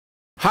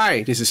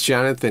Hi, this is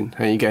Jonathan.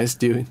 How you guys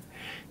doing?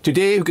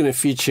 Today we're going to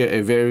feature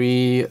a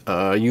very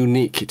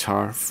unique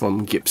guitar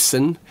from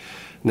Gibson.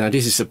 Now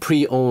this is a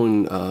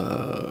pre-owned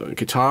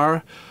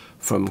guitar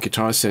from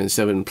Guitar Center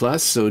 7-ply.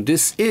 So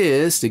this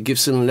is the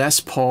Gibson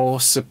Les Paul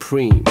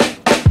Supreme.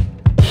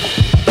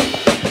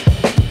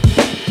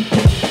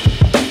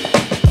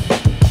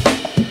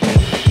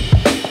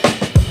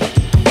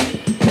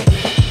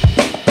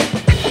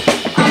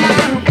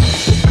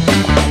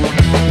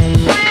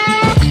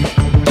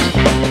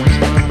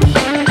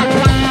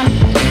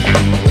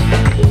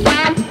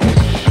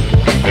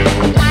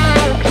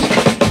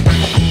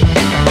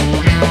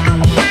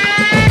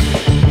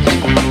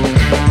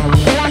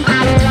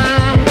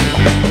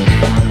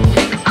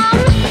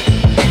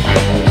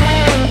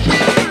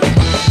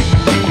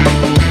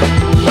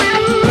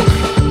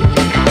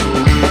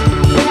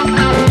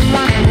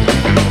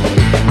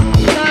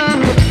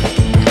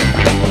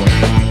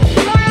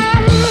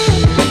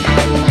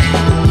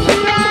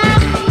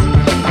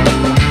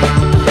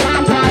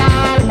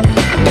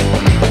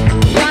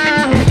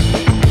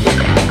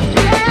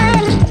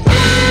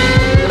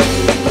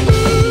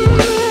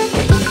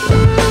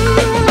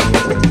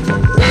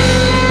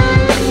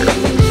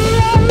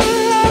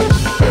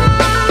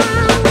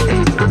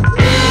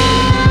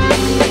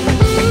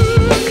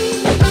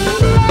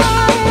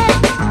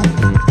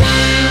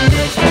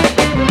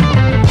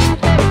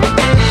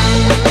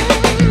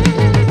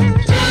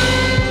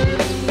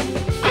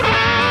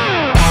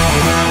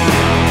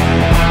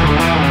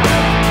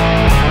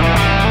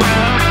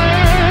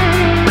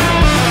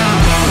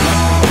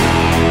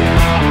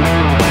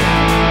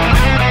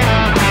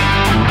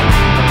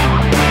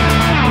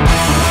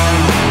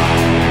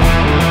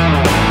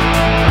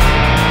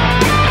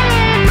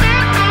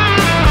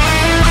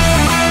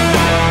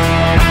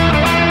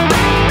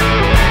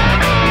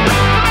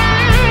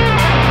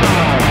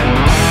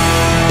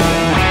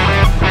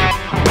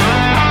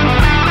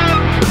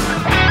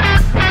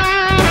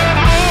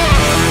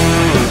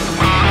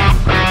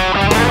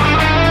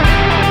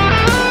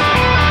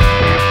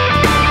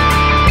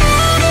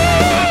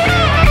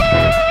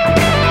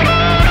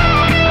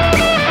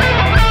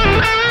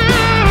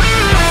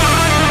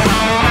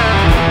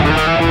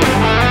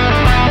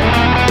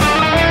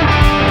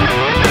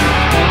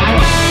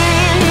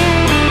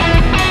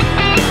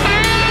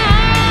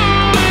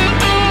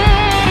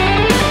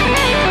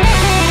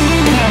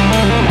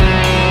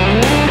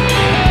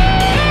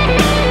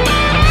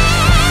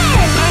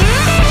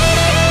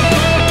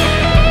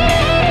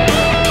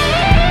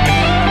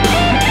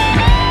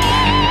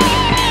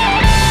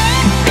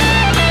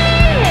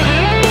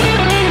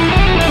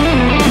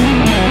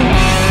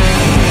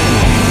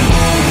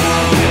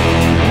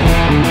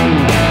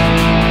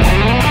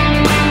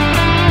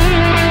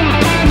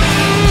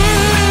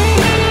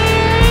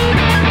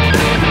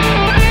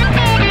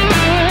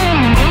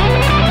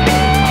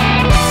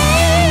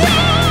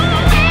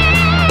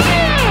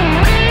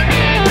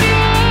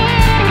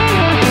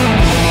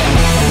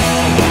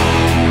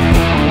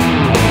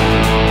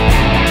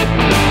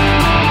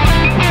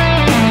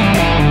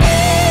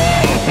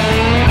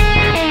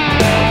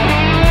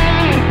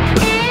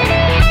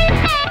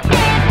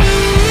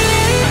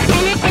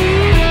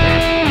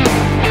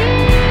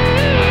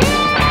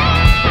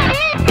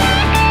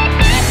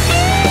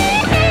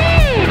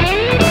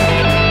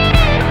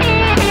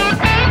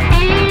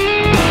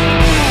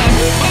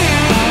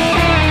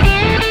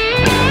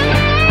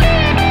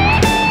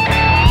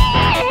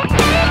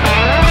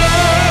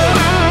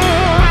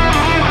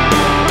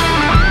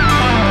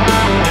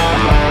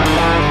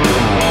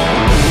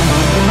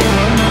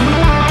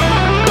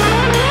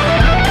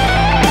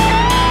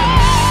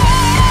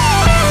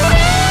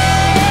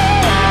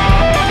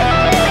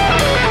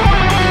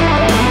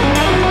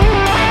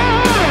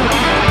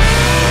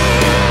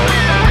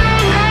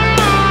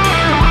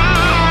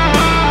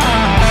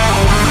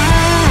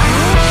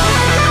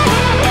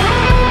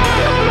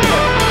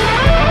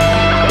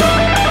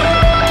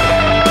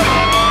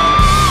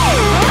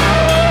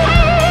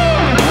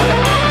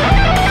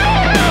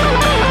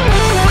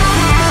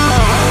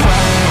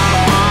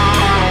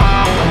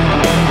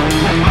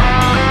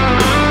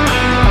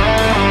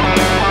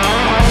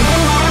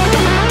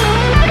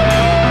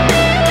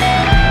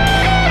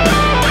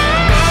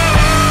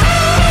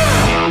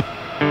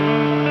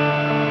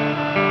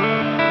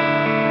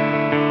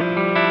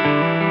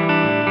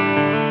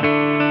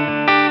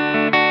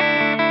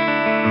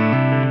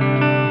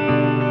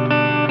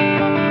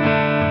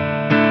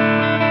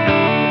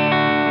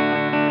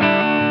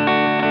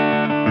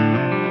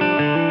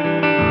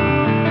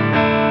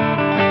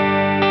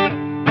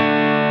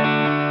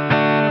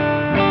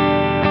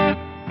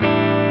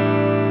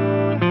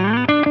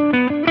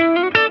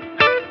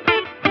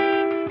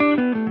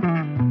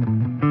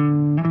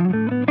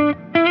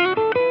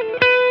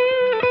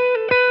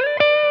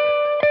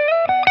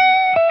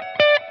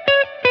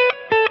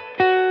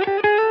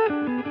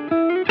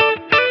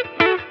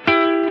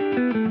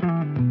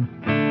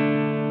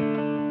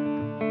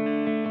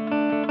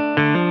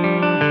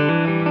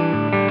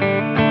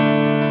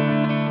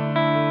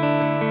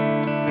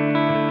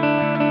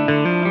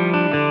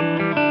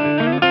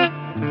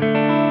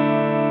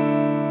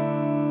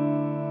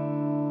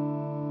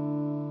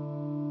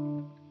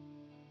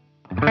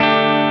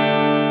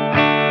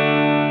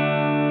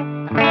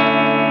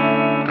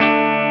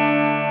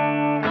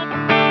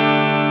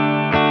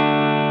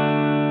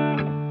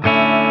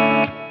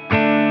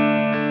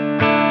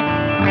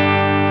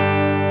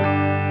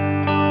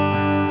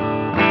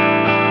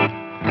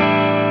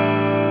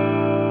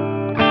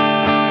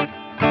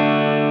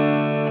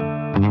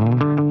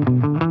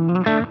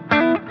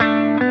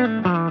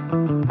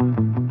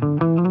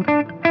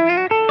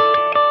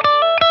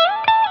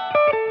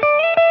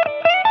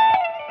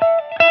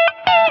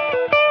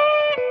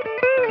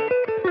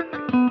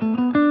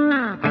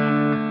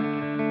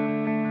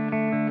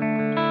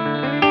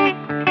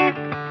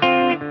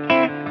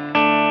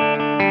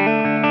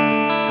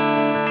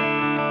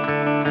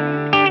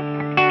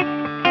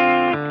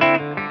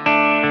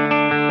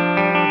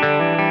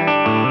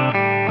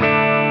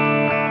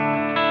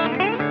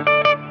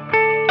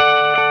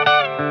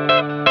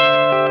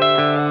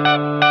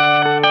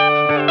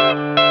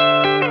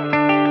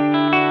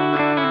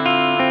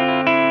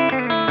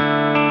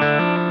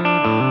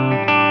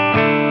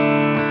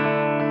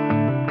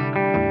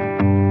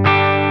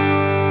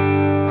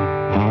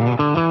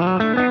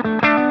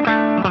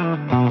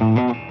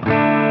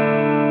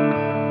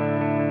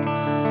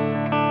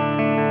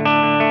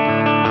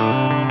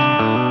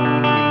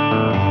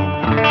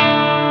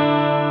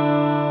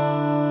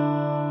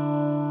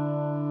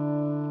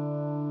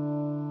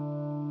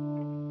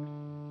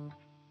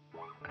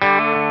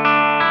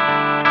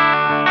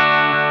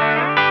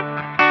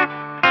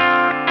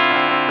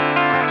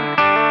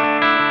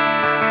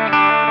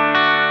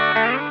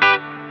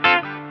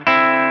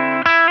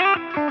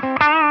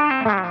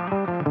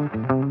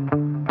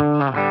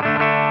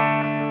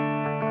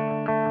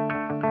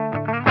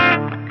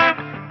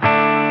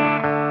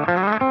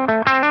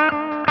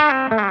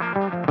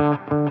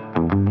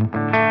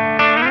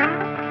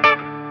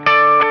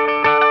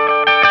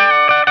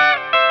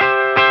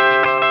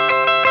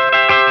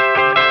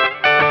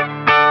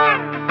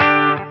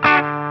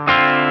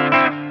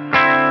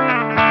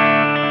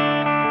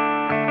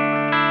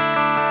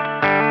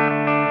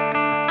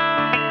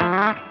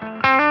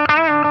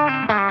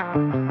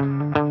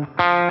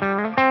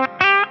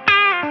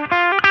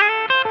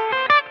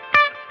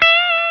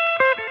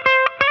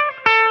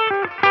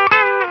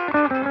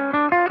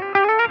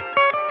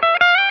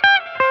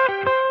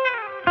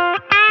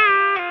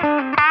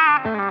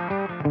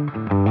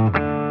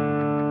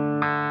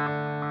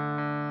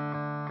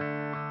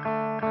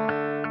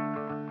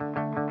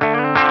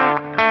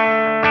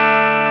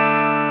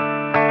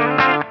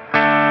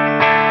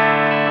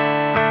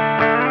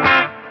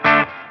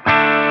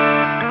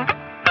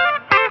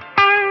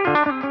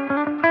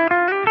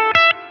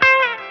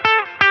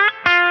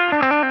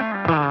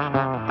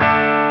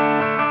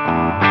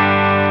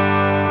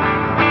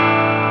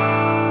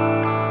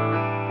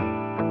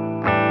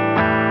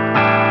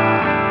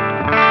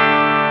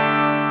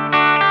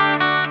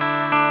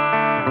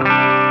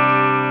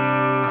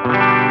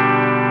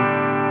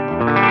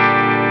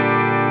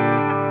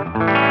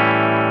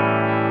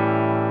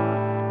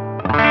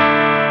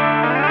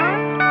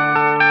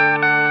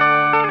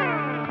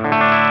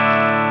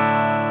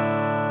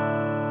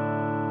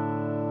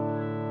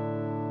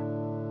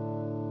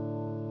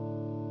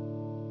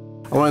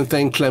 I want to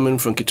thank Clement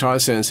from Guitar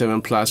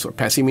 77 Plus for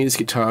passing me this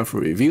guitar for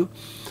review.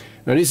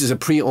 Now this is a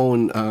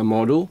pre-owned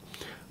model.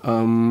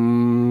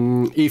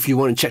 If you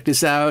want to check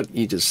this out,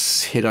 you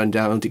just head on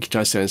down to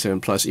Guitar 77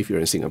 Plus if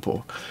you're in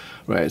Singapore.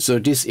 Right, so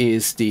this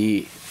is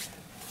the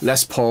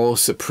Les Paul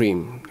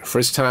Supreme.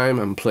 First time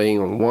I'm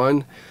playing on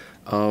one.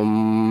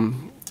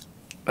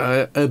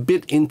 A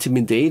bit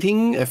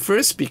intimidating at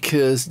first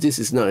because this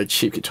is not a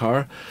cheap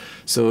guitar.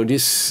 So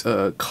this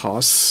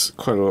costs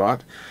quite a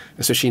lot,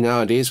 especially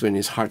nowadays when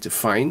it's hard to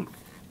find.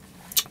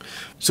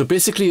 So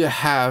basically you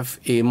have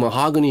a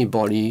mahogany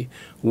body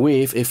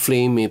with a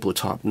flame maple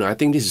top. Now I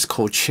think this is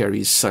called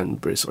Cherry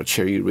Sunburst or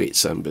Cherry Red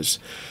Sunburst.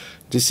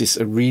 This is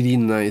a really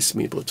nice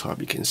maple top,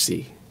 you can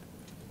see.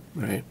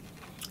 Right?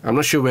 I'm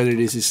not sure whether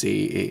this is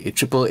a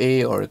triple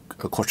A or a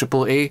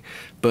quadruple A,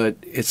 but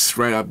it's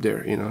right up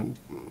there, you know.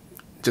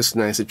 Just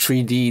nice. A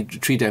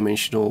 3D,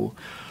 three-dimensional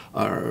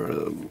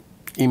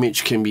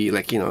image can be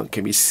like, you know,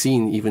 can be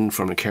seen even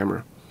from the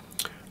camera.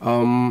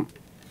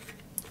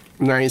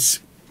 Nice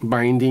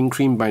binding,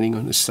 cream binding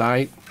on the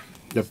side.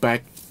 The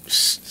back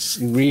is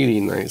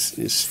really nice.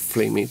 It's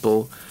flame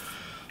maple.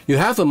 You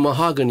have a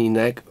mahogany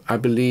neck, I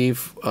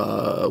believe,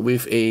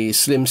 with a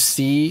slim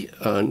C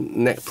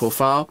neck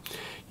profile.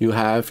 You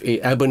have a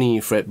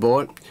ebony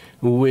fretboard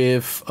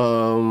with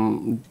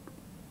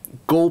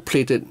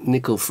gold-plated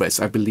nickel frets,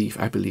 I believe.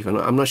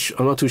 I'm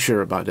not too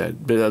sure about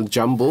that. But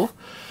jumbo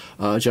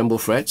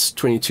frets,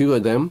 22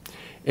 of them,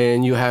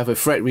 and you have a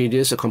fret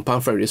radius, a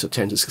compound fret radius of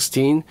 10 to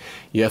 16.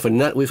 You have a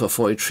nut width of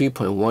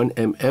 43.1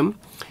 mm.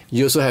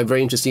 You also have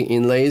very interesting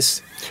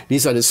inlays.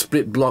 These are the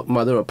split block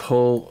mother of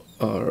pearl,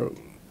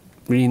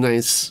 really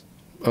nice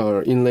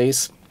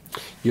inlays.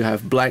 You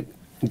have black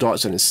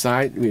dots on the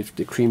side with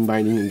the cream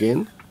binding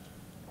again.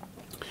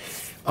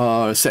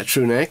 Set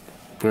through neck,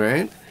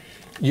 right?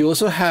 You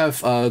also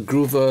have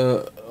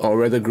Grover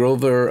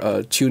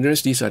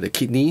tuners. These are the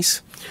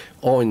kidneys,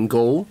 all in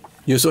gold.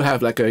 You also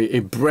have like a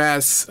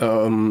brass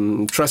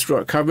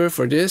truss-rod cover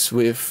for this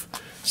with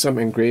some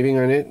engraving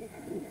on it.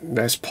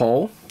 That's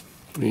Paul,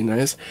 really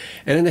nice.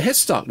 And then the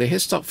headstock. The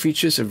headstock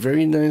features a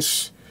very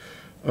nice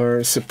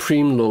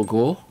Supreme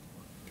logo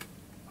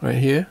right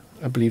here.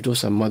 I believe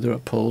those are mother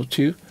of pearl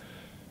too,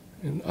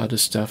 and other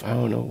stuff. I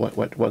don't know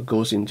what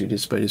goes into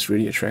this, but it's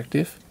really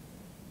attractive.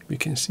 You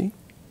can see.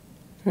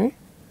 Okay.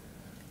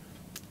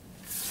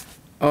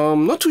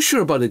 Not too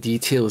sure about the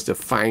details, the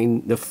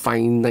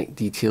finite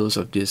details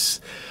of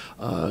this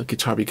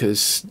guitar,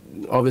 because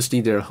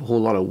obviously there are a whole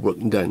lot of work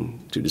done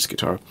to this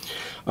guitar.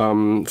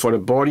 For the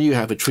body, you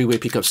have a three-way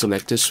pickup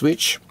selector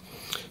switch.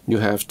 You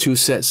have two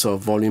sets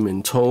of volume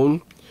and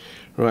tone,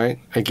 right?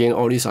 Again,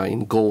 all these are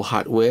in gold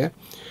hardware.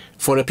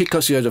 For the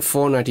pickups, you have the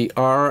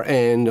 490R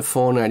and the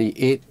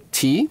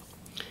 498T,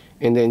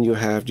 and then you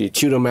have the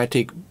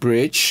tune-o-matic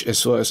bridge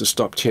as well as the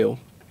stop tail,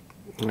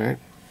 right?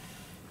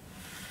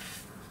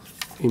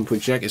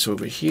 Input jack is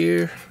over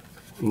here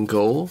in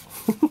gold,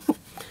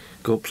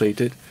 gold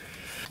plated.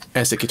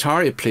 As the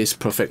guitar, it plays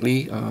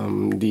perfectly.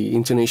 The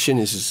intonation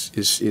is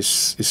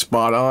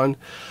spot on.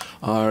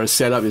 Our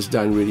setup is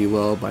done really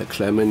well by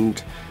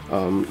Clement.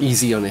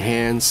 Easy on the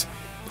hands,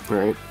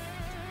 right?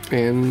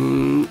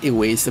 And it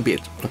weighs a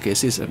bit. Okay,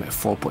 so it's about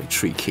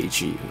 4.3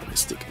 kg.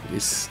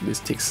 This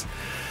takes,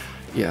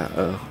 yeah,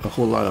 a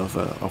whole lot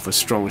of a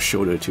strong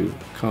shoulder to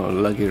kind of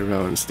lug it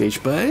around on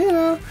stage, but you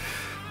know.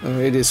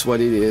 It is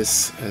what it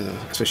is,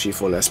 especially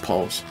for Les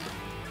Pauls.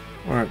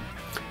 Alright,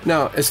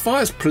 now as far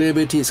as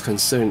playability is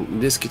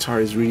concerned, this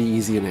guitar is really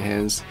easy in the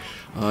hands.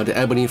 The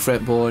ebony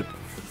fretboard,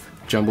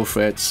 jumbo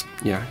frets,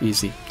 yeah,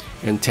 easy,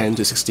 and 10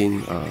 to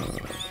 16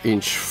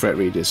 inch fret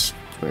radius.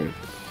 Right.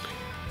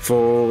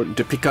 For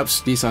the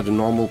pickups, these are the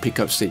normal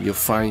pickups that you'll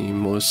find in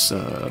most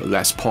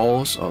Les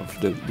Pauls of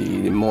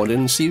the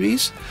modern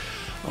series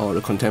or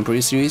the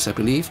contemporary series, I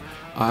believe.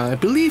 I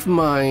believe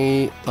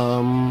my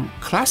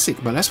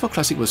classic, my Les Paul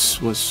Classic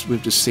was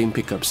with the same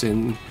pickups,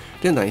 and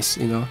they're nice,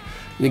 you know.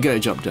 They get a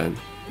job done.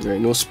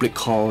 Right? No split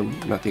call,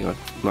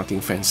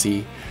 nothing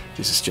fancy.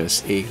 This is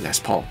just a Les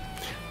Paul,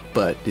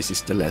 but this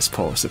is the Les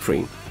Paul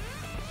Supreme.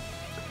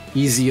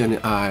 Easy on the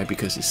eye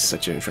because it's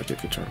such an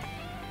attractive guitar.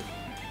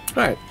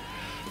 Alright,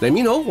 let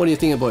me know what you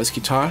think about this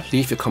guitar.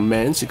 Leave your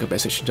comments in the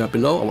comment section down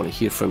below. I want to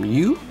hear from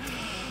you.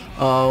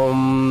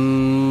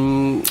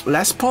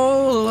 Les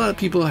Paul, a lot of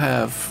people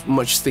have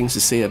much things to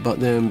say about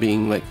them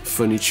being like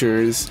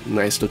furnitures,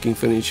 nice looking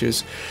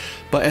furnitures,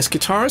 but as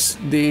guitars,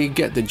 they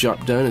get the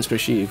job done,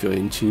 especially if you're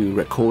into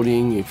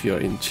recording, if you're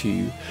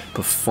into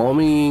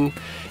performing,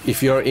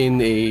 if you're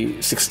in a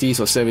 60s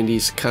or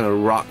 70s kind of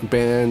rock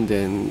band,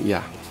 then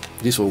yeah,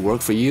 this will work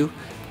for you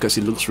because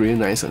it looks really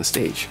nice on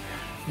stage.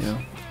 Yeah,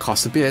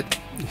 costs a bit.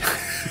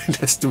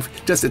 that's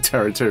the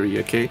territory,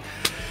 okay?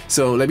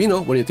 So let me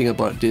know what you think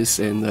about this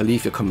and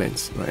leave your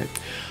comments, right?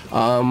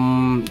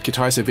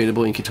 Guitar is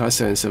available in Guitar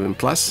 77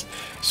 Plus.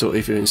 So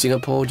if you're in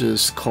Singapore,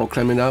 just call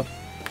Clement up,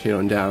 head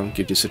on down,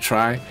 give this a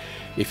try.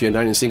 If you're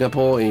not in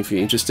Singapore and if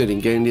you're interested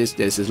in getting this,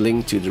 there's a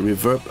link to the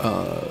Reverb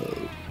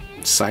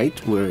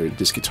site where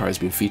this guitar has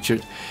been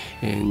featured,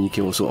 and you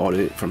can also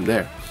order it from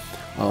there.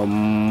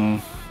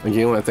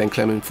 Again, I want to thank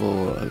Clement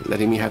for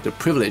letting me have the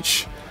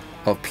privilege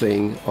of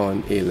playing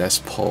on a Les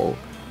Paul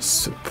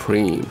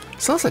Supreme.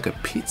 Sounds like a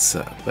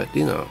pizza, but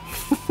you know,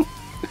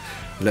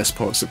 Les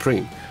Paul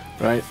Supreme,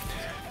 right?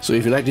 So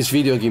if you like this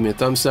video, give me a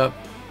thumbs up.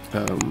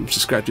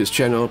 Subscribe to this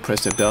channel,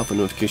 press the bell for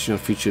notification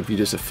of future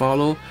videos to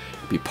follow.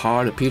 Be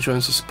part of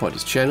Patreons to support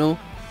this channel.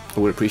 I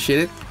would appreciate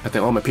it. I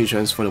thank all my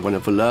patrons for the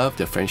wonderful love,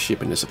 their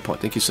friendship, and their support.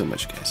 Thank you so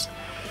much, guys.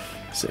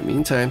 So in the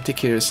meantime, take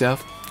care of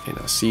yourself, and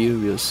I'll see you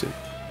real soon.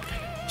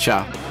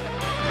 Ciao.